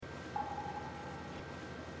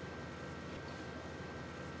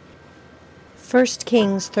1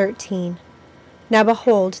 Kings 13. Now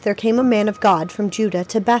behold, there came a man of God from Judah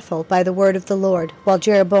to Bethel by the word of the Lord, while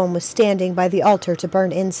Jeroboam was standing by the altar to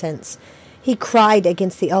burn incense. He cried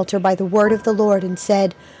against the altar by the word of the Lord, and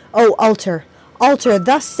said, O altar, altar,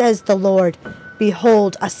 thus says the Lord,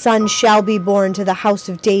 Behold, a son shall be born to the house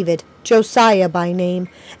of David, Josiah by name,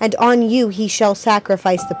 and on you he shall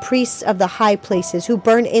sacrifice the priests of the high places, who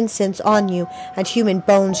burn incense on you, and human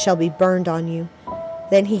bones shall be burned on you.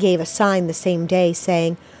 Then he gave a sign the same day,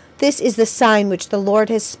 saying, This is the sign which the Lord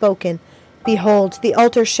has spoken. Behold, the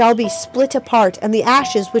altar shall be split apart, and the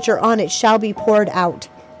ashes which are on it shall be poured out.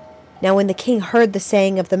 Now when the king heard the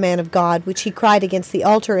saying of the man of God, which he cried against the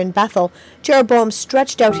altar in Bethel, Jeroboam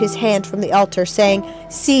stretched out his hand from the altar, saying,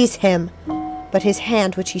 Seize him. But his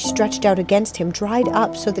hand which he stretched out against him dried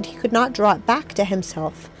up, so that he could not draw it back to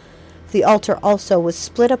himself. The altar also was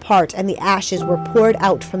split apart, and the ashes were poured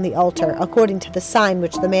out from the altar, according to the sign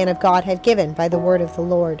which the man of God had given by the word of the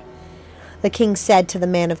Lord. The king said to the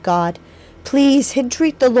man of God, Please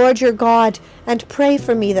entreat the Lord your God, and pray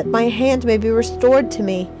for me, that my hand may be restored to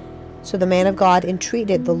me. So the man of God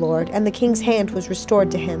entreated the Lord, and the king's hand was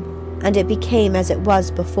restored to him, and it became as it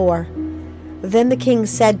was before. Then the king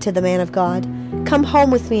said to the man of God, Come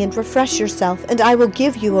home with me and refresh yourself, and I will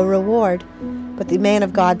give you a reward. But the man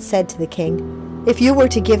of God said to the king, If you were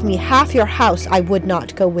to give me half your house, I would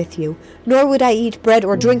not go with you, nor would I eat bread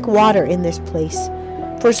or drink water in this place.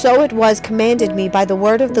 For so it was commanded me by the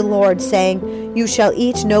word of the Lord, saying, You shall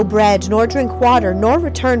eat no bread, nor drink water, nor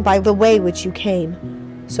return by the way which you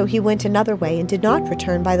came. So he went another way, and did not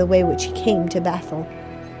return by the way which he came to Bethel.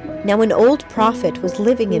 Now an old prophet was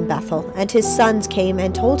living in Bethel, and his sons came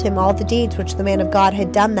and told him all the deeds which the man of God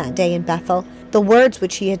had done that day in Bethel, the words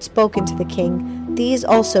which he had spoken to the king. These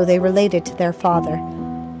also they related to their father.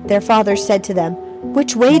 Their father said to them,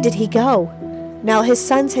 Which way did he go? Now his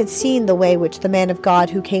sons had seen the way which the man of God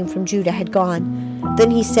who came from Judah had gone.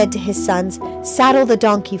 Then he said to his sons, Saddle the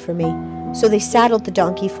donkey for me. So they saddled the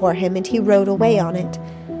donkey for him, and he rode away on it.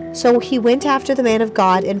 So he went after the man of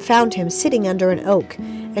God, and found him sitting under an oak.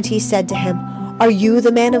 And he said to him, Are you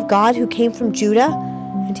the man of God who came from Judah?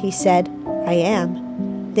 And he said, I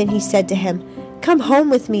am. Then he said to him, Come home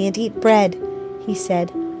with me and eat bread. He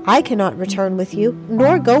said, I cannot return with you,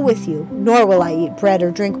 nor go with you, nor will I eat bread or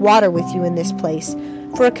drink water with you in this place.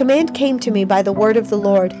 For a command came to me by the word of the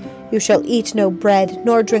Lord, You shall eat no bread,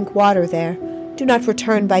 nor drink water there. Do not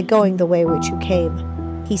return by going the way which you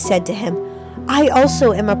came. He said to him, I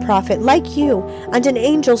also am a prophet like you, and an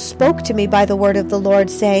angel spoke to me by the word of the Lord,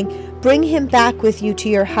 saying, Bring him back with you to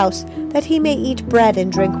your house, that he may eat bread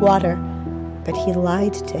and drink water. But he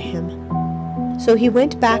lied to him. So he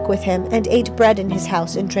went back with him, and ate bread in his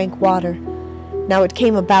house, and drank water. Now it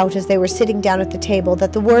came about, as they were sitting down at the table,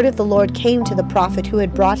 that the word of the Lord came to the prophet who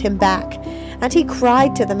had brought him back. And he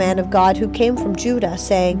cried to the man of God who came from Judah,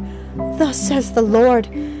 saying, Thus says the Lord,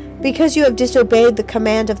 Because you have disobeyed the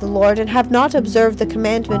command of the Lord, and have not observed the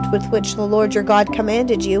commandment with which the Lord your God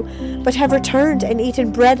commanded you, but have returned and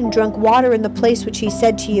eaten bread and drunk water in the place which he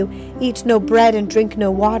said to you, Eat no bread and drink no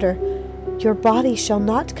water, your body shall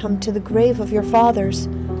not come to the grave of your fathers.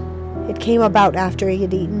 It came about after he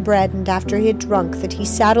had eaten bread and after he had drunk, that he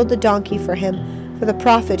saddled the donkey for him, for the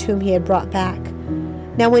prophet whom he had brought back.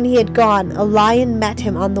 Now when he had gone, a lion met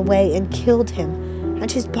him on the way and killed him,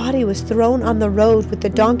 and his body was thrown on the road with the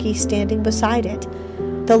donkey standing beside it.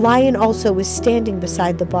 The lion also was standing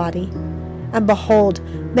beside the body. And behold,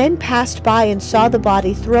 men passed by and saw the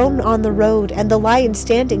body thrown on the road, and the lion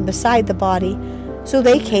standing beside the body. So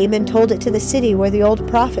they came and told it to the city where the old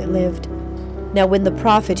prophet lived. Now when the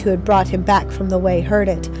prophet who had brought him back from the way heard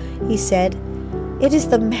it, he said, It is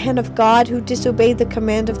the man of God who disobeyed the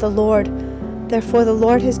command of the Lord. Therefore the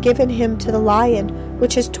Lord has given him to the lion,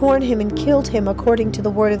 which has torn him and killed him according to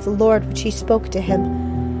the word of the Lord which he spoke to him.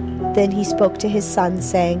 Then he spoke to his sons,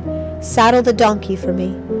 saying, Saddle the donkey for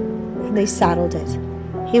me. And they saddled it.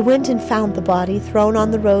 He went and found the body thrown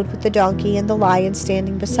on the road with the donkey, and the lion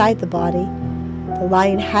standing beside the body. The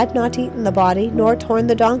lion had not eaten the body, nor torn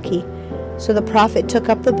the donkey. So the prophet took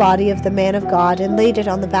up the body of the man of God, and laid it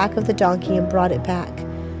on the back of the donkey, and brought it back.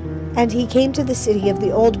 And he came to the city of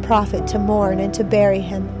the old prophet to mourn and to bury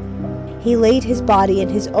him. He laid his body in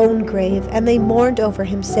his own grave, and they mourned over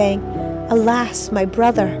him, saying, Alas, my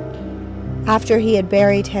brother! After he had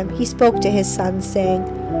buried him, he spoke to his sons, saying,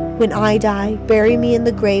 When I die, bury me in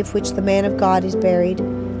the grave which the man of God is buried.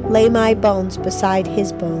 Lay my bones beside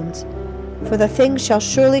his bones. For the thing shall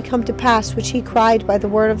surely come to pass which he cried by the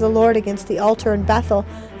word of the Lord against the altar in Bethel,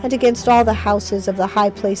 and against all the houses of the high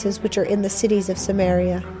places which are in the cities of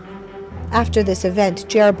Samaria. After this event,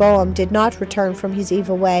 Jeroboam did not return from his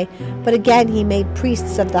evil way, but again he made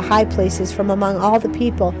priests of the high places from among all the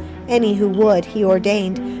people. Any who would, he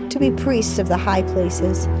ordained to be priests of the high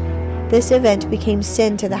places. This event became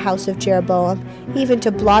sin to the house of Jeroboam, even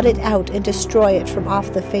to blot it out and destroy it from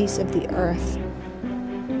off the face of the earth.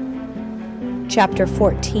 Chapter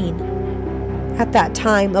 14. At that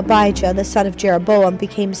time, Abijah, the son of Jeroboam,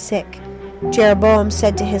 became sick. Jeroboam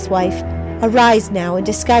said to his wife, "Arise now and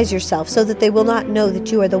disguise yourself, so that they will not know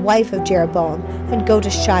that you are the wife of Jeroboam, and go to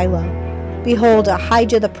Shiloh. Behold,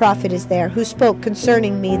 Ahijah the prophet is there, who spoke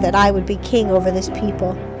concerning me that I would be king over this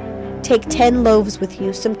people. Take 10 loaves with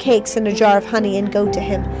you, some cakes, and a jar of honey, and go to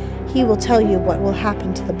him. He will tell you what will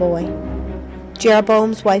happen to the boy."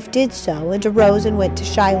 Jeroboam's wife did so, and arose and went to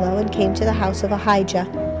Shiloh, and came to the house of Ahijah.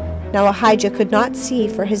 Now Ahijah could not see,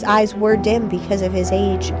 for his eyes were dim because of his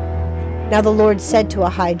age. Now the Lord said to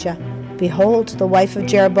Ahijah, "Behold, the wife of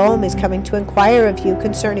Jeroboam is coming to inquire of you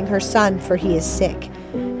concerning her son, for he is sick.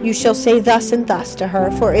 You shall say thus and thus to her,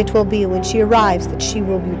 for it will be when she arrives that she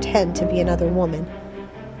will pretend to be another woman."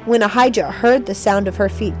 When Ahijah heard the sound of her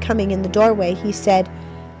feet coming in the doorway, he said,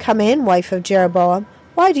 "Come in, wife of Jeroboam.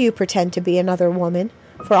 Why do you pretend to be another woman?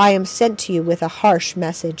 For I am sent to you with a harsh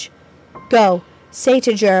message. Go, say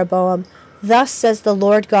to Jeroboam, Thus says the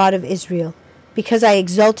Lord God of Israel, because I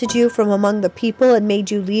exalted you from among the people and made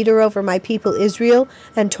you leader over my people Israel,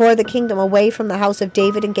 and tore the kingdom away from the house of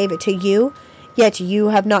David and gave it to you, yet you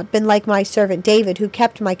have not been like my servant David, who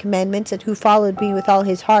kept my commandments and who followed me with all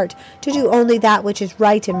his heart, to do only that which is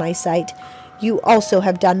right in my sight. You also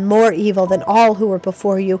have done more evil than all who were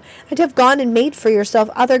before you, and have gone and made for yourself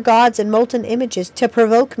other gods and molten images to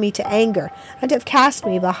provoke me to anger, and have cast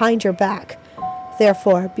me behind your back.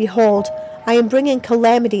 Therefore, behold, I am bringing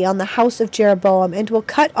calamity on the house of Jeroboam, and will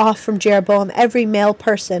cut off from Jeroboam every male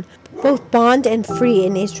person, both bond and free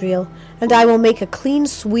in Israel. And I will make a clean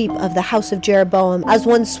sweep of the house of Jeroboam, as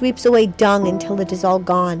one sweeps away dung until it is all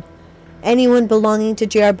gone. Anyone belonging to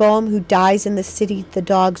Jeroboam who dies in the city, the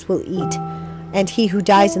dogs will eat, and he who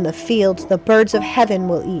dies in the field, the birds of heaven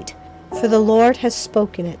will eat. For the Lord has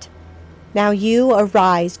spoken it. Now you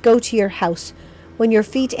arise, go to your house. When your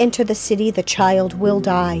feet enter the city, the child will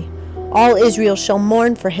die. All Israel shall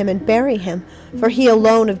mourn for him and bury him, for he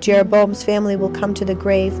alone of Jeroboam's family will come to the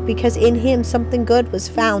grave, because in him something good was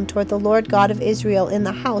found toward the Lord God of Israel in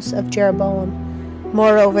the house of Jeroboam.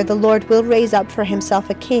 Moreover, the Lord will raise up for himself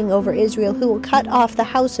a king over Israel, who will cut off the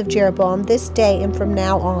house of Jeroboam this day and from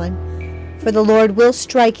now on. For the Lord will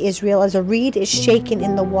strike Israel as a reed is shaken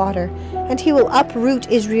in the water, and he will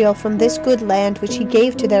uproot Israel from this good land which he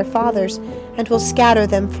gave to their fathers, and will scatter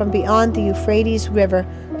them from beyond the Euphrates River,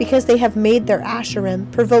 because they have made their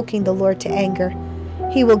Asherim, provoking the Lord to anger.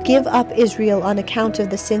 He will give up Israel on account of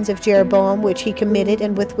the sins of Jeroboam, which he committed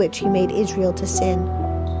and with which he made Israel to sin.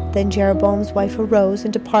 Then Jeroboam's wife arose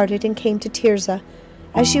and departed and came to Tirzah.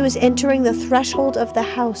 As she was entering the threshold of the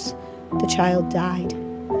house, the child died.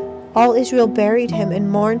 All Israel buried him and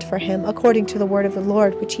mourned for him, according to the word of the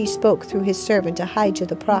Lord, which he spoke through his servant Ahijah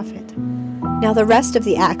the prophet. Now the rest of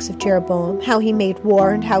the acts of Jeroboam, how he made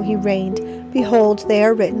war and how he reigned, behold, they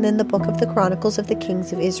are written in the book of the Chronicles of the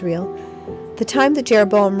kings of Israel. The time that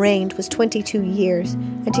Jeroboam reigned was 22 years,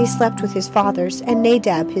 and he slept with his fathers, and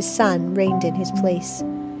Nadab his son reigned in his place.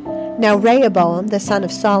 Now Rehoboam the son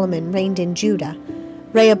of Solomon reigned in Judah.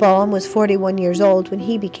 Rehoboam was 41 years old when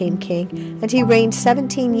he became king, and he reigned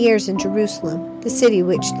 17 years in Jerusalem, the city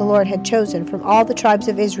which the Lord had chosen from all the tribes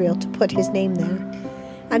of Israel to put his name there.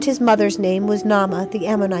 And his mother's name was Naamah the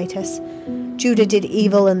Ammonitess. Judah did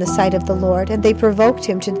evil in the sight of the Lord, and they provoked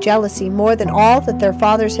him to jealousy more than all that their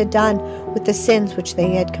fathers had done with the sins which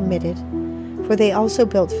they had committed. For they also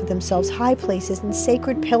built for themselves high places and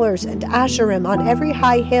sacred pillars and Asherim on every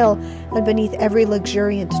high hill and beneath every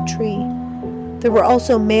luxuriant tree. There were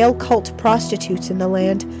also male cult prostitutes in the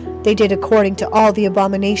land. They did according to all the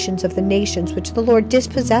abominations of the nations which the Lord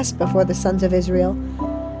dispossessed before the sons of Israel.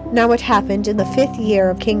 Now it happened in the 5th year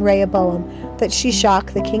of King Rehoboam that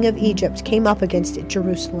Shishak the king of Egypt came up against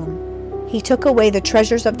Jerusalem. He took away the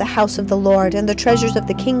treasures of the house of the Lord and the treasures of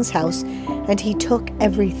the king's house, and he took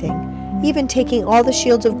everything, even taking all the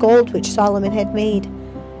shields of gold which Solomon had made.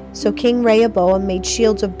 So King Rehoboam made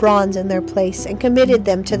shields of bronze in their place, and committed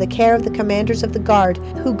them to the care of the commanders of the guard,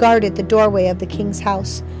 who guarded the doorway of the king's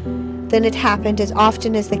house. Then it happened, as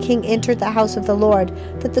often as the king entered the house of the Lord,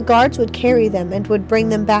 that the guards would carry them, and would bring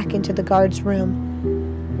them back into the guard's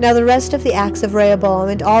room. Now the rest of the acts of Rehoboam,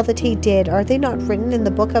 and all that he did, are they not written in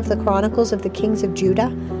the book of the Chronicles of the kings of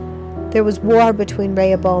Judah? There was war between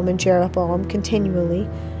Rehoboam and Jeroboam continually,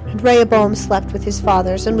 and Rehoboam slept with his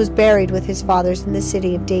fathers, and was buried with his fathers in the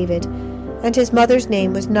city of David. and his mother's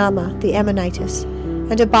name was Naamah the Ammonitess,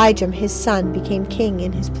 and Abijam his son became king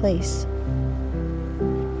in his place.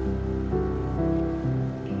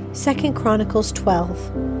 2 Chronicles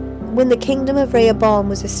 12. When the kingdom of Rehoboam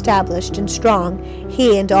was established and strong,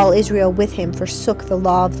 he and all Israel with him forsook the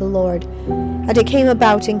law of the Lord. And it came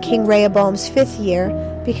about in King Rehoboam's 5th year,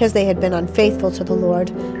 because they had been unfaithful to the Lord,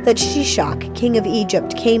 that Shishak, king of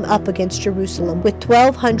Egypt, came up against Jerusalem with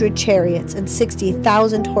 1,200 chariots and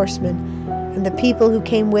 60,000 horsemen. And the people who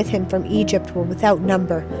came with him from Egypt were without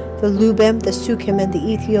number, the Lubim, the Sukkim, and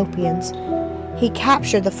the Ethiopians. He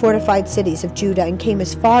captured the fortified cities of Judah and came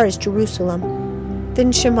as far as Jerusalem.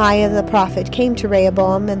 Then Shemaiah the prophet came to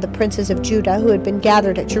Rehoboam and the princes of Judah who had been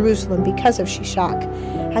gathered at Jerusalem because of Shishak.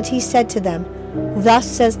 And he said to them, "Thus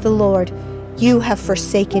says the Lord, you have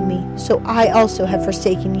forsaken me, so I also have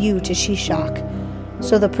forsaken you to Shishak."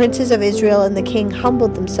 So the princes of Israel and the king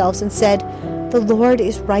humbled themselves and said, "The Lord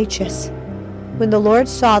is righteous." When the Lord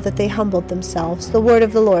saw that they humbled themselves, the word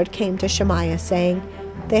of the Lord came to Shemaiah, saying,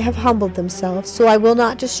 "They have humbled themselves, so I will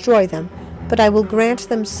not destroy them, but I will grant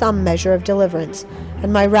them some measure of deliverance,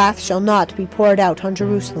 and my wrath shall not be poured out on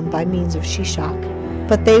Jerusalem by means of Shishak.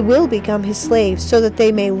 But they will become his slaves, so that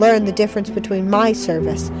they may learn the difference between my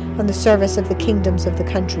service and the service of the kingdoms of the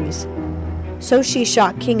countries." So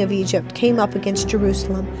Shishak, king of Egypt, came up against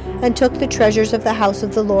Jerusalem, and took the treasures of the house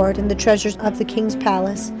of the Lord and the treasures of the king's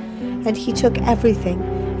palace. And he took everything.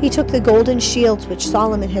 He took the golden shields which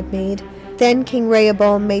Solomon had made. Then King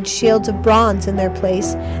Rehoboam made shields of bronze in their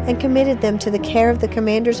place, and committed them to the care of the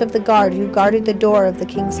commanders of the guard who guarded the door of the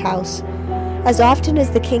king's house. As often as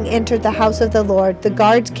the king entered the house of the Lord, the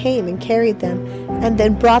guards came and carried them, and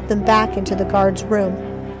then brought them back into the guard's room.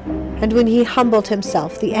 And when he humbled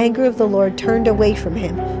himself, the anger of the Lord turned away from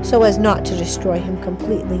him, so as not to destroy him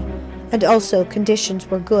completely. And also conditions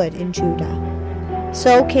were good in Judah.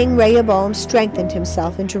 So King Rehoboam strengthened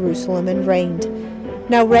himself in Jerusalem and reigned.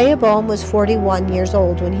 Now Rehoboam was 41 years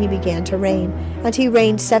old when he began to reign, and he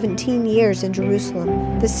reigned 17 years in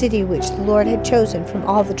Jerusalem, the city which the Lord had chosen from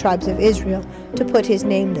all the tribes of Israel to put his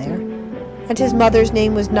name there. And his mother's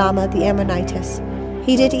name was Naamah the Ammonitess.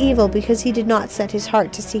 He did evil because he did not set his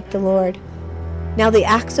heart to seek the Lord. Now the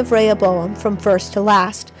acts of Rehoboam, from first to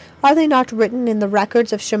last, are they not written in the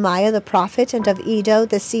records of Shemaiah the prophet and of Iddo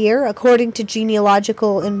the seer, according to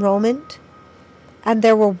genealogical enrollment? And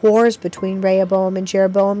there were wars between Rehoboam and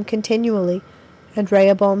Jeroboam continually. And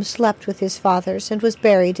Rehoboam slept with his fathers, and was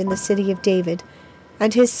buried in the city of David.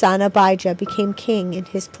 And his son Abijah became king in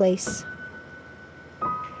his place.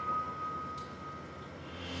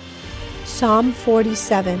 Psalm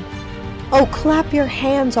 47. Oh, clap your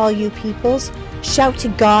hands, all you peoples. Shout to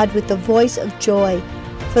God with the voice of joy.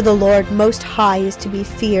 For the Lord Most High is to be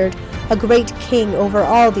feared, a great king over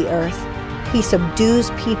all the earth. He subdues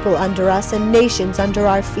people under us and nations under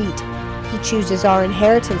our feet. He chooses our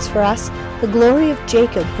inheritance for us, the glory of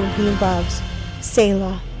Jacob whom he loves.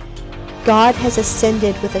 Selah. God has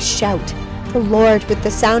ascended with a shout, the Lord with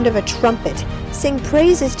the sound of a trumpet. Sing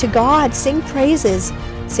praises to God, sing praises.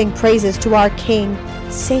 Sing praises to our King,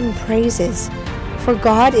 sing praises. For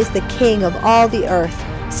God is the King of all the earth.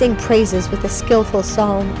 Sing praises with a skillful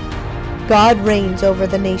psalm. God reigns over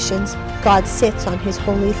the nations. God sits on his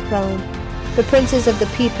holy throne. The princes of the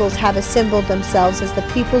peoples have assembled themselves as the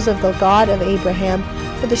peoples of the God of Abraham,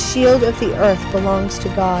 for the shield of the earth belongs to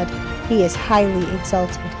God. He is highly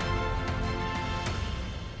exalted.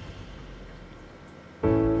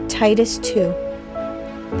 Titus 2.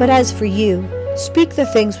 But as for you, speak the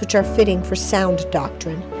things which are fitting for sound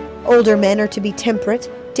doctrine. Older men are to be temperate,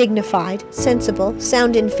 dignified, sensible,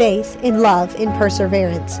 sound in faith, in love, in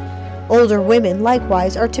perseverance. Older women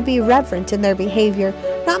likewise are to be reverent in their behavior,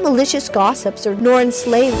 not malicious gossips, nor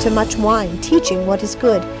enslaved to much wine, teaching what is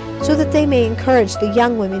good, so that they may encourage the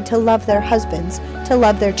young women to love their husbands, to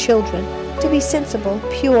love their children, to be sensible,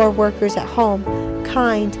 pure workers at home,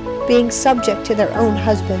 kind, being subject to their own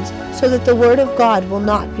husbands, so that the word of God will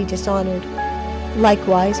not be dishonored.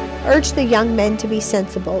 Likewise, urge the young men to be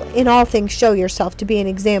sensible. In all things show yourself to be an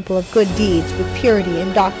example of good deeds with purity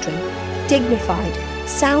and doctrine, dignified,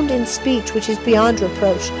 sound in speech which is beyond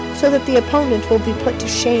reproach, so that the opponent will be put to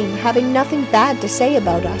shame, having nothing bad to say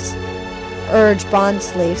about us. Urge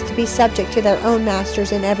bondslaves to be subject to their own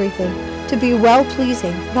masters in everything, to be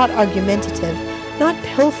well-pleasing, not argumentative, not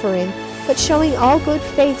pilfering, but showing all good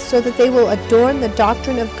faith, so that they will adorn the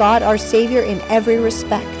doctrine of God our Savior in every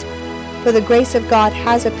respect. For the grace of God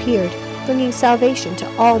has appeared, bringing salvation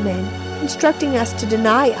to all men, instructing us to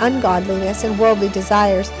deny ungodliness and worldly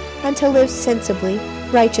desires, and to live sensibly,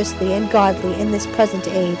 righteously, and godly in this present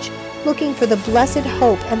age, looking for the blessed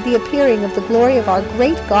hope and the appearing of the glory of our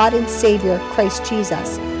great God and Savior, Christ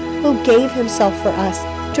Jesus, who gave himself for us,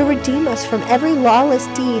 to redeem us from every lawless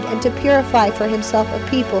deed and to purify for himself a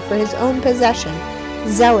people for his own possession,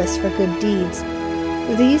 zealous for good deeds.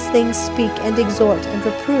 These things speak and exhort and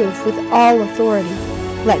reprove with all authority.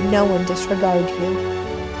 Let no one disregard you.